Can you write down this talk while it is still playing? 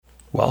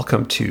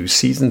Welcome to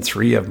Season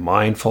 3 of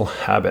Mindful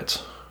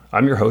Habits.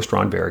 I'm your host,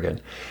 Ron Berrigan,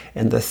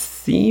 and the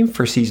theme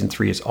for Season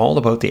 3 is all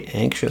about the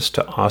anxious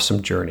to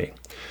awesome journey.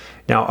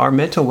 Now, our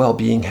mental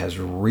well-being has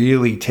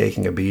really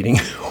taken a beating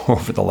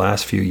over the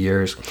last few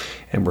years,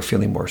 and we're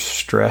feeling more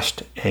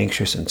stressed,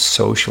 anxious, and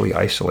socially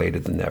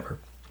isolated than ever.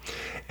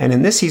 And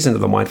in this season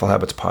of the Mindful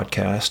Habits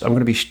podcast, I'm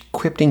going to be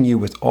equipping you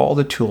with all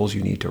the tools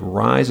you need to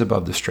rise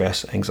above the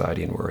stress,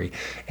 anxiety, and worry,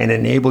 and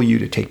enable you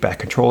to take back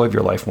control of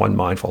your life one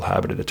mindful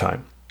habit at a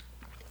time.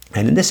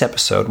 And in this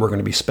episode, we're going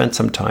to be spent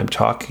some time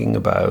talking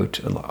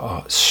about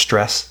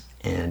stress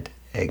and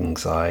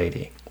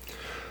anxiety.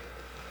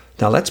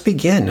 Now, let's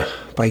begin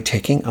by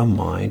taking a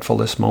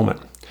mindfulness moment.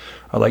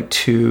 I'd like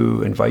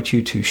to invite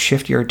you to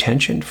shift your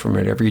attention from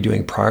whatever you're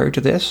doing prior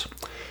to this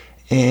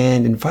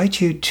and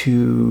invite you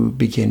to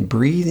begin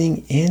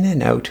breathing in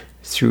and out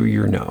through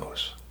your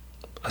nose.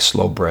 A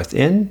slow breath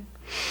in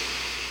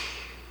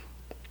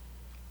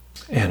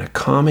and a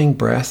calming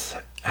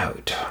breath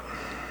out.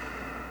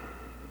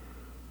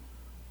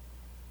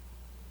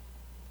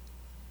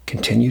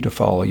 Continue to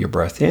follow your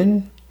breath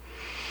in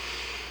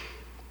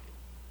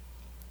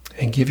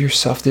and give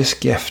yourself this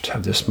gift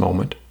of this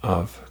moment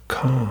of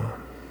calm.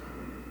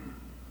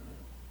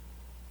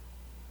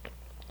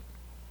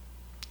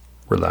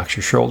 Relax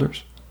your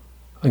shoulders,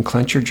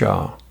 unclench your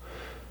jaw,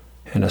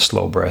 and a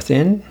slow breath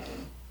in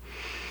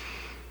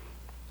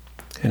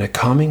and a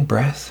calming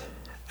breath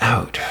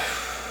out.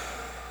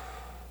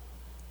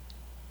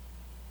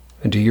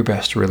 And do your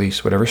best to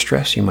release whatever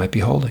stress you might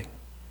be holding.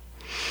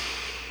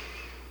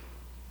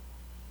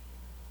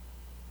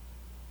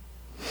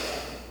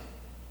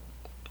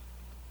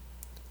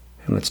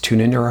 And let's tune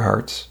into our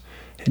hearts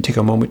and take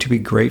a moment to be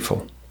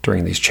grateful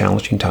during these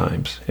challenging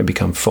times and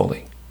become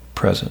fully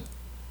present.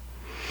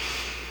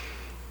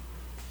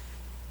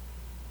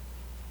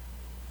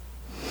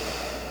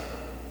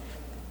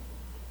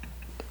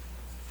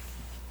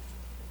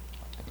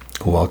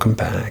 Welcome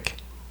back.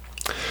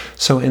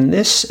 So in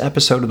this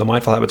episode of the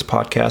Mindful Habits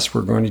podcast,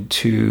 we're going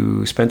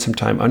to spend some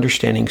time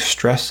understanding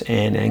stress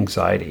and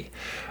anxiety.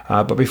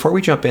 But before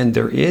we jump in,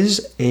 there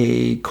is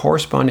a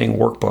corresponding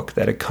workbook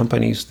that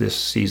accompanies this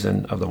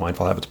season of the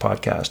Mindful Habits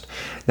podcast.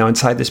 Now,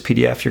 inside this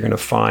PDF, you're going to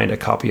find a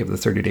copy of the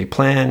 30-day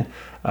plan,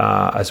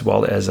 as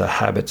well as a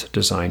habits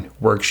design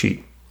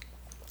worksheet.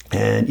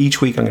 And each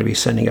week, I'm going to be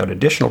sending out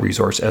additional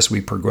resource as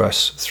we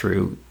progress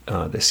through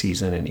the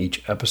season in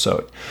each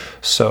episode.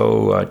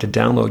 So to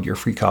download your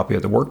free copy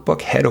of the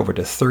workbook, head over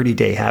to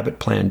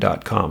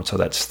 30dayhabitplan.com. So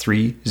that's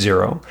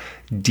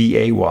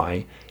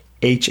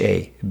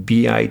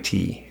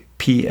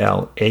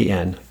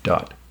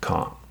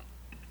 30dayhabitplan.com.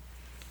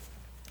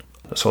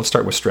 So let's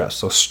start with stress.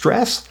 So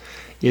stress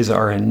is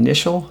our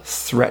initial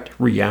threat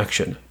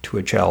reaction to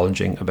a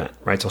challenging event,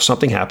 right? So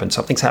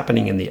something's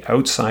happening in the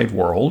outside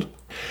world.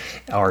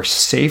 Our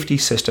safety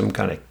system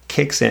kind of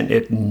kicks in.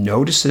 It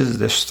notices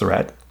this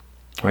threat,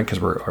 right? Because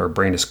our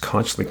brain is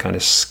constantly kind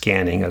of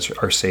scanning, as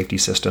our safety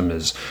system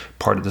is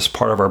part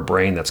of our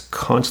brain that's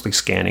constantly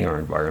scanning our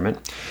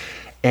environment.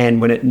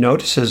 And when it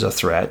notices a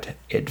threat,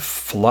 it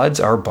floods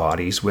our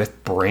bodies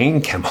with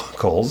brain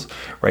chemicals,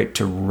 right,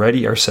 to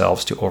ready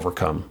ourselves to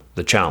overcome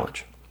the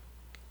challenge.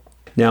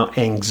 Now,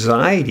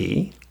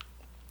 anxiety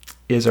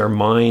is our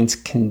mind's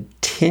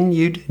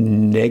continued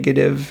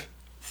negative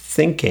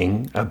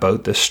thinking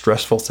about the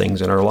stressful things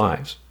in our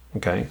lives.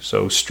 Okay,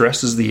 so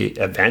stress is the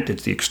event,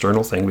 it's the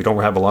external thing. We don't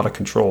have a lot of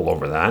control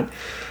over that.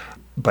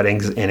 But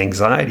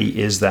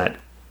anxiety is that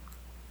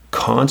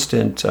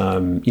constant,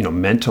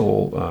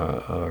 mental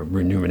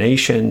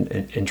rumination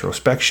and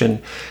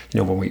introspection.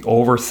 When we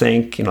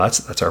overthink,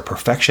 that's our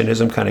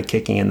perfectionism kind of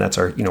kicking in. That's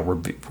our,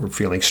 we're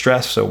feeling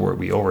stressed, so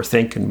we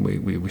overthink and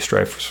we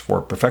strive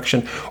for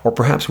perfection, or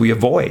perhaps we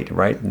avoid,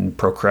 right, and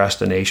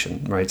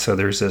procrastination, right. So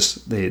there's this.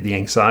 The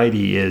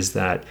anxiety is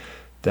that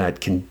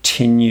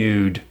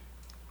continued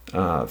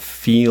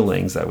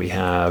feelings that we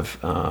have,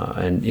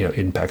 and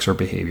impacts our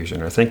behaviors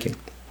and our thinking.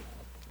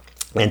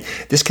 And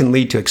this can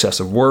lead to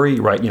excessive worry,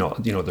 right?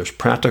 There's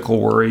practical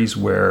worries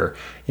where,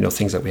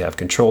 things that we have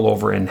control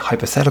over, and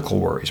hypothetical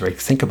worries, right?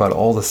 Think about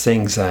all the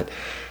things that,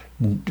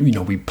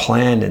 we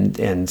plan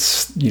and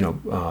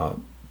the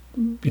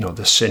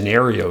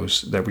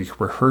scenarios that we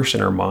rehearse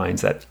in our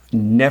minds that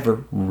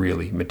never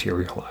really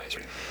materialize.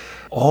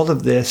 All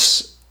of the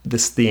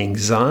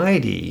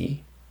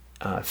anxiety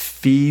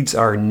feeds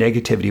our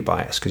negativity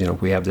bias,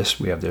 because,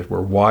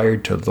 we're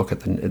wired to look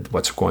at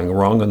what's going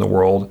wrong in the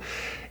world.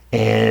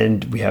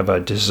 And we have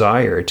a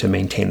desire to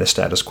maintain the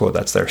status quo.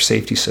 That's their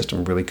safety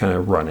system really kind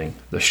of running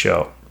the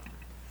show.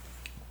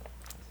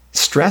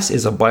 Stress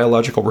is a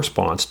biological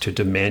response to a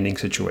demanding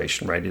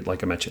situation, right?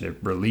 Like I mentioned, it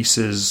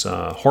releases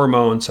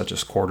hormones such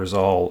as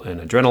cortisol and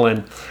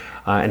adrenaline.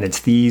 And it's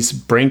these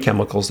brain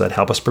chemicals that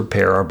help us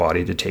prepare our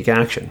body to take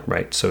action,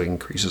 right? So it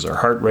increases our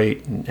heart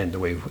rate and the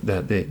way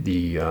that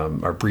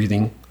our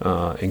breathing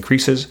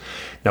increases.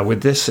 Now, when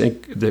this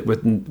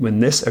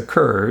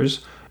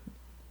occurs,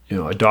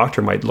 a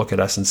doctor might look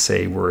at us and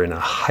say we're in a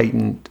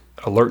heightened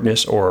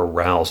alertness or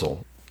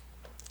arousal.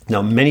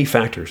 Now, many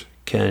factors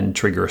can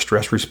trigger a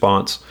stress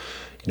response.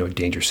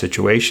 Dangerous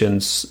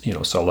situations,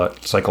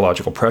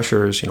 psychological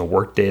pressures,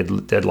 work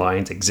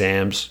deadlines,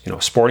 exams,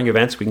 sporting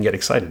events we can get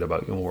excited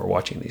about when we're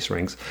watching these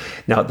rings.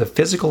 Now, the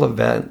physical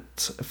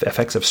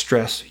effects of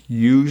stress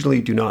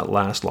usually do not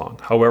last long.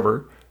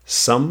 However,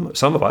 some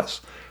of us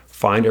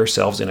find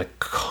ourselves in a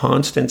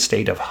constant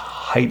state of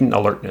heightened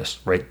alertness,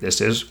 right?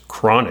 This is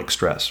chronic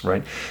stress,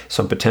 right?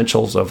 Some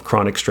potentials of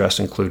chronic stress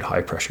include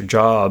high pressure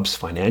jobs,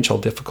 financial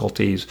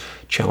difficulties,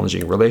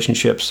 challenging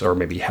relationships, or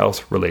maybe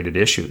health related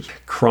issues.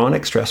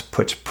 Chronic stress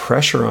puts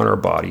pressure on our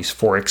bodies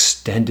for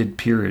extended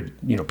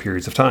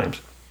periods of time.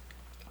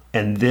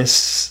 And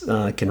this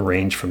can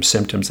range from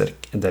symptoms that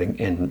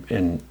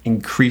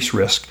increase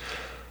risk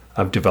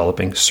of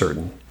developing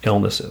certain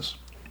illnesses.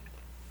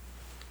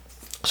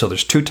 So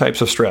there's two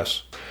types of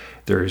stress.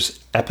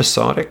 There's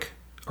episodic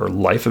or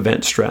life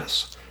event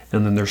stress,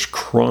 and then there's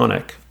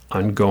chronic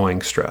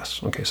ongoing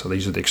stress. Okay, so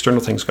these are the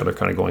external things that are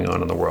kind of going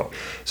on in the world.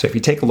 So if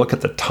you take a look at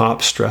the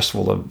top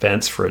stressful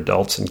events for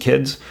adults and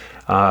kids,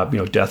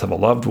 death of a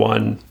loved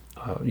one,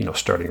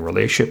 starting a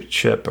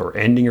relationship or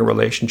ending a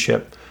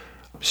relationship,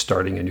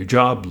 starting a new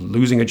job,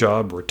 losing a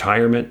job,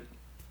 retirement.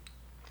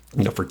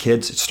 For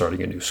kids, it's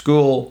starting a new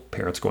school,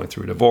 parents going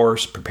through a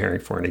divorce, preparing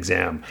for an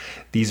exam.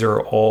 These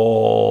are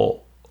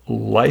all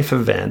life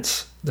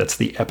events. That's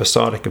the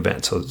episodic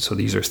event. So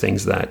these are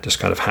things that just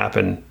kind of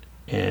happen,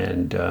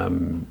 and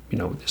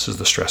this is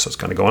the stress that's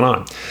kind of going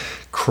on.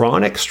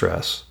 Chronic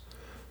stress.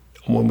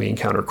 When we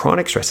encounter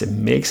chronic stress, it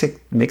makes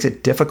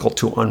it difficult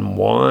to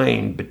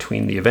unwind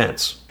between the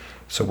events.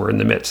 So we're in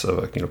the midst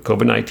of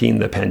COVID-19,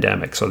 the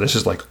pandemic. So this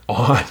is like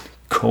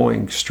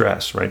ongoing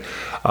stress, right?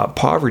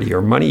 Poverty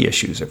or money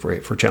issues, if we're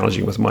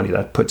challenging with money,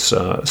 that puts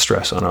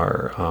stress on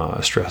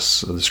our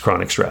this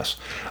chronic stress.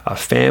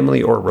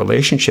 Family or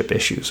relationship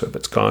issues, so if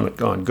it's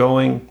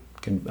ongoing,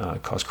 can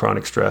cause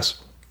chronic stress.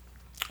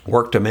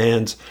 Work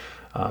demands,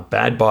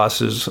 bad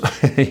bosses,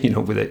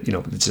 with it,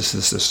 it's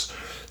just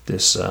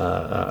this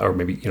or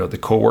maybe the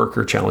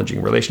coworker,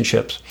 challenging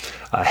relationships,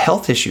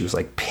 health issues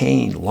like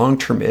pain,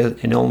 long-term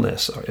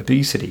illness, or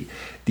obesity.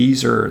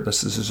 This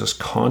is just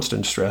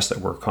constant stress that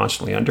we're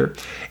constantly under.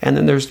 And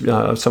then there's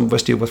some of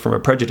us deal with from a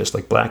prejudice,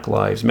 like Black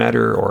Lives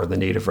Matter or the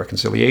Native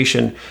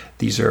Reconciliation.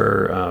 These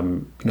are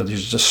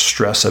these are just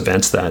stress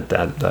events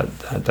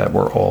that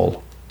we're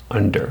all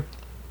under.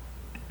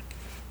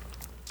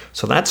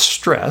 So that's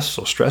stress.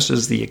 So stress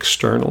is the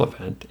external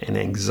event, and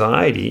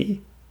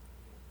anxiety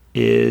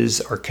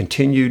is our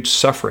continued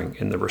suffering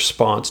in the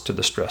response to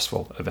the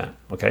stressful event.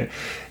 Okay.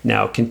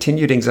 Now,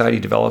 continued anxiety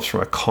develops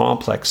from a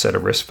complex set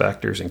of risk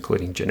factors,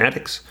 including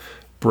genetics,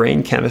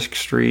 brain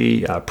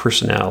chemistry,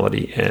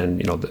 personality, and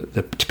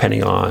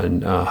depending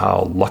on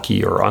how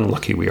lucky or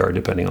unlucky we are,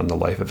 depending on the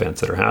life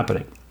events that are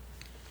happening.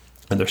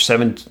 And there's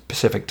 7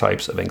 specific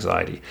types of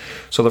anxiety.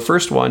 So the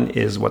first one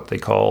is what they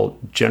call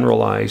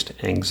generalized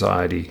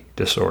anxiety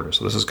disorder.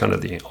 So this is kind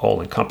of the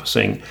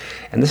all-encompassing.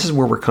 And this is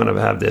where we kind of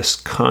have this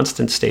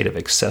constant state of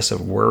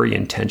excessive worry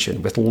and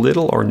tension with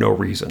little or no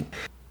reason.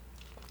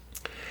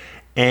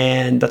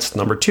 And that's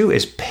number 2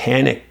 is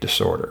panic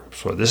disorder.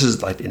 So this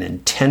is like an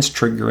intense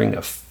triggering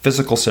of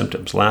physical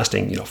symptoms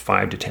lasting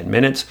 5 to 10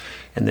 minutes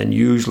and then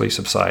usually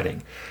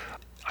subsiding.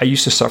 I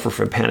used to suffer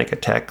from panic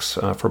attacks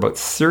for about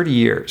 30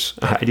 years.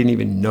 I didn't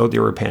even know they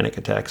were panic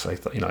attacks. I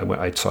thought,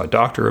 I saw a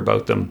doctor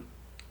about them.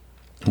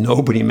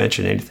 Nobody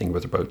mentioned anything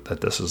about that.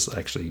 This is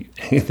actually,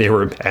 they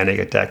were panic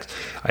attacks.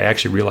 I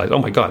actually realized, oh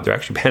my God, they're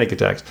actually panic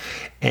attacks.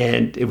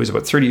 And it was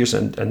about 30 years,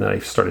 and then I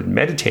started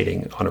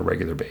meditating on a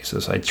regular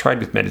basis. I tried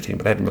with meditating,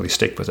 but I didn't really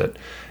stick with it.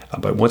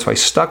 But once I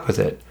stuck with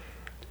it,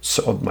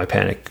 so my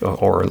panic,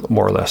 or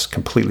more or less,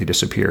 completely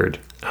disappeared.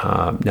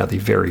 Now they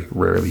very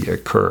rarely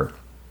occur.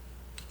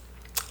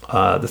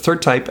 The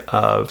third type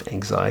of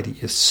anxiety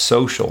is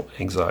social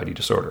anxiety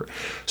disorder.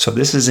 So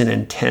this is an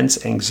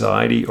intense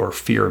anxiety or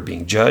fear of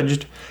being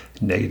judged,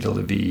 negative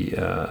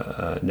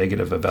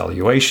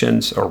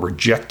evaluations, or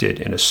rejected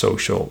in a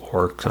social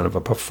or kind of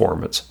a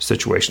performance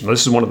situation.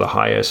 This is one of the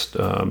highest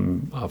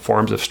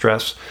forms of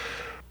stress.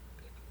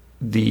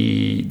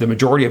 The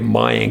majority of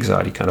my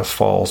anxiety kind of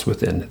falls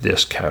within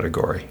this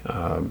category.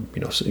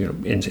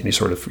 In any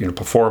sort of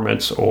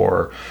performance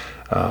or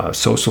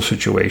social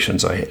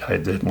situations,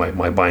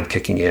 my mind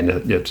kicking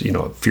in. It's,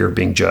 fear of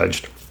being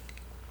judged,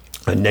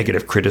 a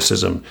negative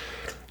criticism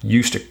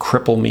used to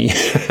cripple me,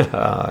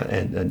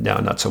 and now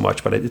not so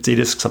much. But it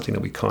is something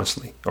that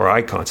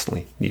I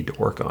constantly need to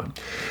work on.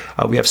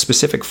 We have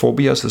specific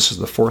phobias. This is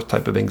the 4th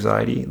type of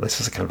anxiety.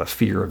 This is a kind of a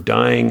fear of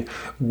dying,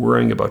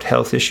 worrying about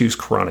health issues,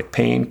 chronic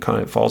pain.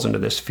 Kind of falls into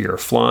this fear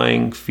of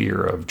flying,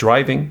 fear of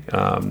driving.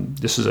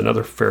 This is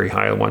another very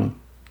high one.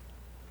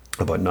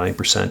 About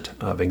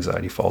 9% of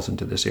anxiety falls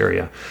into this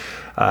area.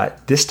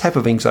 This type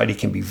of anxiety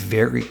can be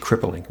very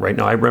crippling. Right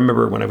now, I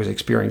remember when I was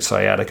experiencing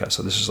sciatica.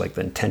 So this is like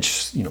the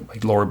intense,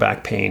 like lower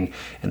back pain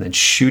and then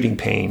shooting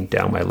pain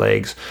down my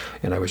legs.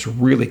 And I was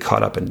really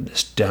caught up in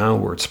this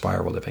downward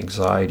spiral of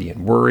anxiety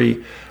and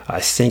worry,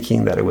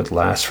 thinking that it would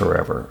last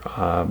forever.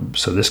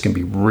 So this can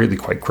be really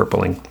quite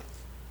crippling.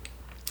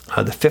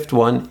 The fifth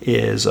one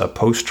is a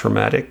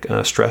post-traumatic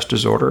stress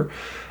disorder.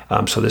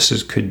 So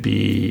this could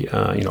be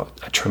a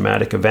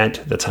traumatic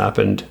event that's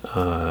happened,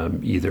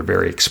 either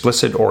very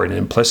explicit or an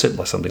implicit,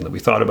 like something that we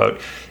thought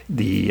about.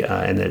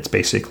 And it's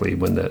basically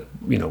when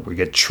we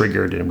get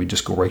triggered and we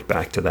just go right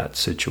back to that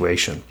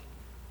situation.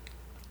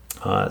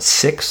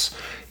 6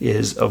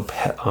 is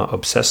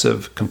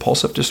obsessive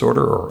compulsive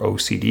disorder, or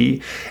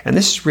OCD, and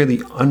this is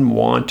really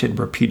unwanted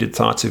repeated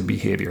thoughts of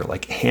behavior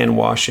like hand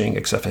washing,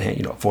 except for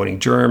avoiding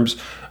germs.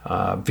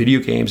 Video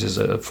games is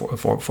a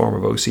form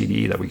of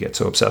OCD that we get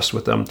so obsessed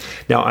with them.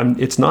 Now,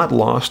 it's not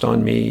lost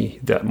on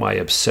me that my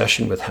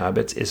obsession with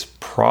habits is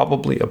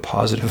probably a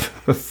positive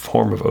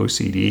form of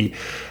OCD,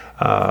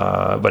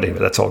 but anyway,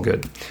 that's all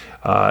good.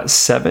 The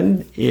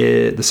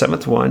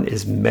seventh one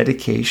is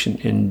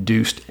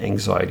medication-induced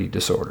anxiety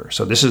disorder.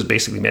 So this is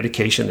basically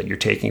medication that you're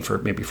taking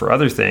for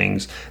other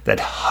things that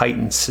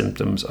heighten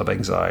symptoms of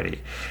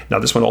anxiety. Now,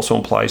 this one also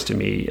applies to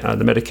me.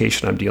 The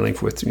medication I'm dealing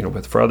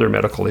with for other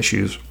medical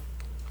issues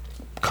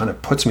kind of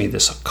puts me in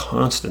this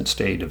constant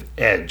state of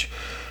edge.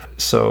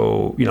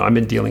 So, I've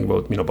been dealing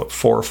with, about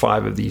 4 or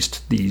 5 of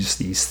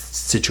these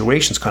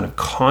situations kind of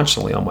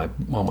constantly on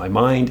my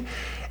mind.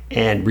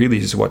 And really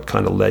is what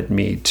kind of led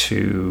me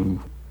to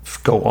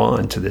go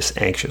on to this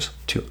anxious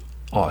to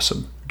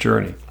awesome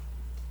journey.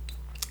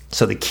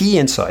 So the key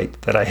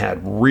insight that I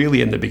had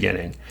really in the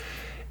beginning,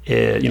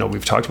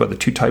 we've talked about the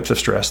 2 types of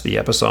stress, the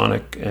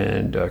episodic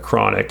and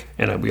chronic,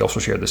 and we also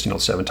shared this,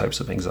 7 types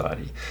of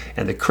anxiety.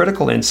 And the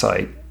critical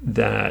insight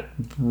that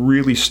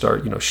really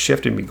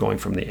shifted me going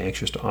from the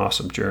anxious to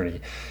awesome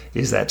journey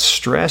is that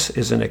stress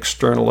is an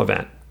external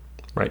event.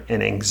 Right,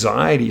 and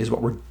anxiety is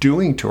what we're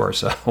doing to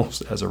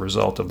ourselves as a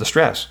result of the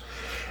stress.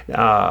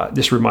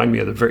 This reminded me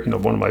of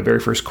one of my very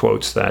first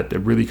quotes that I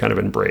really kind of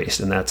embraced,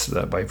 and that's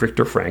by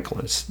Viktor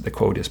Frankl. The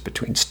quote is,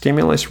 "Between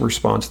stimulus and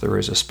response, there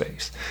is a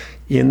space.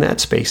 In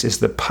that space is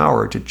the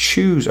power to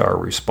choose our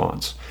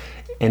response,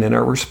 and in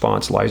our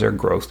response lies our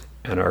growth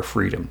and our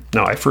freedom."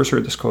 Now, I first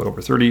heard this quote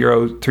over 30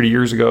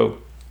 years ago,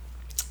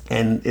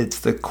 and it's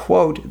the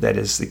quote that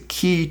is the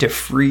key to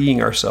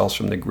freeing ourselves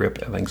from the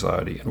grip of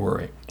anxiety and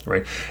worry.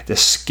 Right? The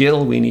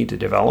skill we need to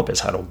develop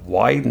is how to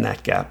widen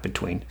that gap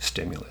between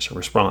stimulus and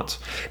response.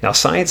 Now,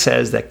 science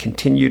says that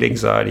continued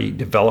anxiety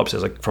develops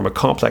from a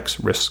complex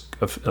risk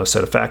of a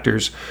set of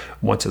factors.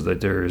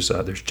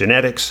 There's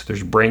genetics,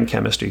 there's brain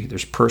chemistry,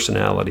 there's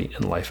personality,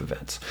 and life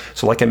events.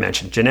 So like I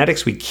mentioned,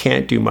 genetics we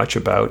can't do much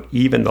about,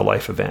 even the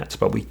life events,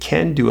 but we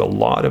can do a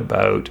lot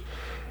about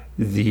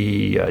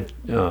the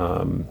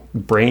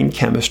brain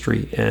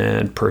chemistry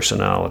and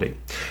personality.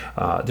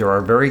 There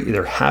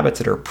are habits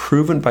that are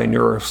proven by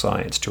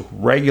neuroscience to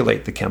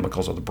regulate the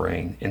chemicals of the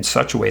brain in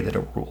such a way that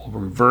it will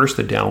reverse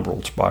the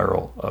downward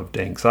spiral of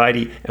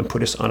anxiety and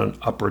put us on an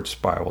upward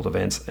spiral of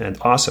events and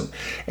awesome.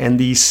 And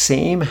these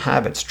same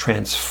habits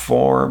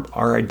transform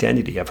our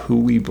identity of who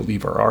we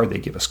believe we are. They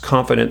give us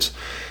confidence.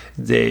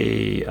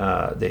 They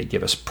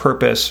give us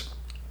purpose.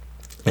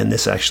 And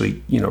this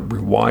actually,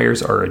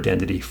 rewires our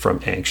identity from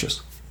anxious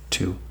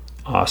to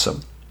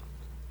awesome.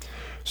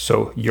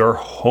 So your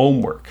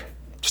homework,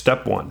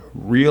 step 1,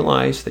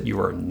 realize that you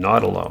are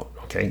not alone.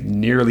 Okay,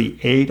 nearly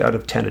 8 out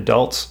of 10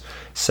 adults,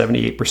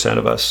 78%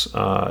 of us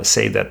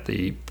say that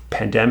the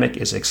pandemic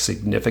is a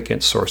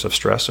significant source of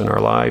stress in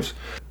our lives.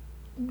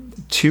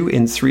 2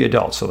 in 3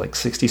 adults, so like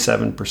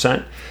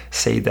 67%,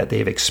 say that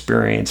they've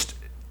experienced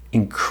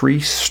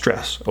increased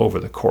stress over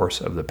the course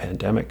of the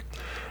pandemic.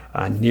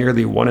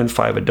 Nearly 1 in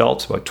 5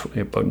 adults, about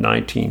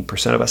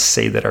 19% of us,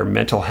 say that our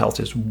mental health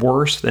is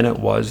worse than it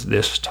was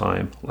this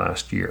time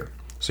last year.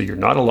 So you're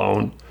not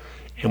alone,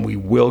 and we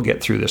will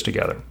get through this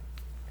together.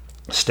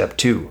 Step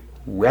 2,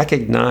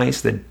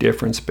 recognize the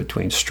difference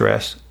between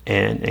stress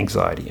and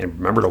anxiety. And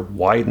remember to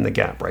widen the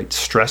gap, right?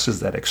 Stress is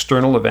that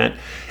external event.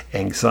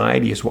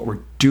 Anxiety is what we're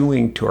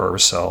doing to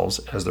ourselves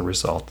as the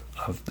result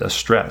of the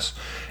stress.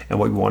 And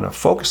what we want to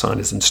focus on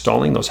is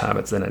installing those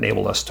habits that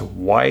enable us to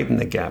widen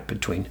the gap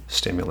between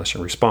stimulus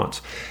and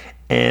response.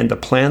 And the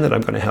plan that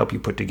I'm going to help you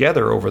put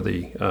together over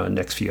the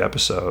next few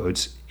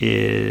episodes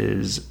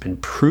is been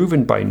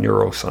proven by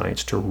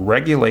neuroscience to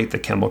regulate the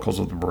chemicals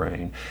of the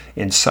brain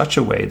in such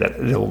a way that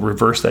it will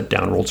reverse that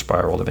downward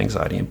spiral of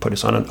anxiety and put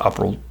us on an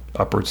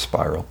upward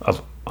spiral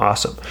of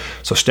awesome.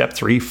 So step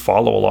 3,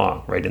 follow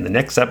along, right? In the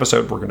next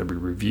episode, we're going to be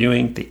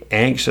reviewing the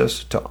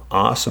anxious to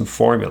awesome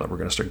formula. We're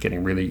going to start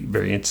getting really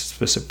very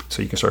specific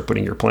so you can start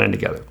putting your plan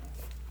together.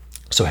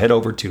 So head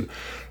over to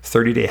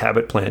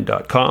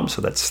 30dayhabitplan.com.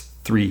 So that's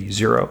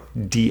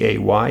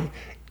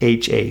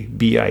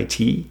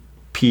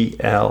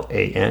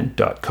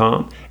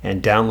 30dayhabitplan.com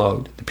and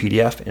download the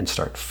PDF and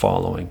start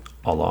following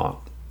along.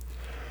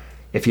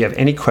 If you have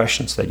any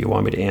questions that you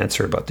want me to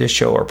answer about this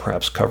show or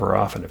perhaps cover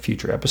off in a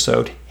future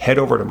episode, head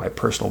over to my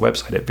personal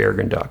website at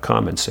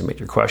verrigan.com and submit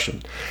your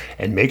question.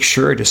 And make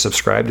sure to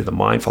subscribe to the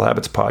Mindful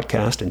Habits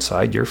podcast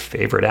inside your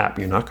favorite app.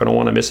 You're not going to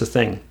want to miss a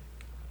thing.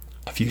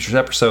 Future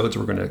episodes,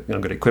 I'm going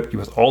to equip you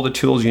with all the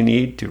tools you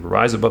need to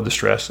rise above the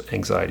stress,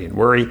 anxiety, and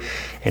worry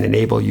and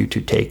enable you to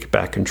take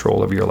back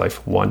control of your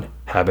life one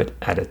habit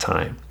at a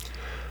time.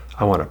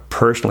 I want to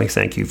personally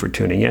thank you for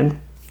tuning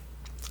in.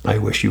 I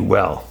wish you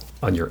well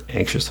on your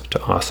anxious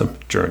to awesome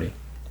journey.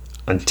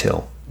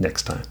 Until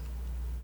next time.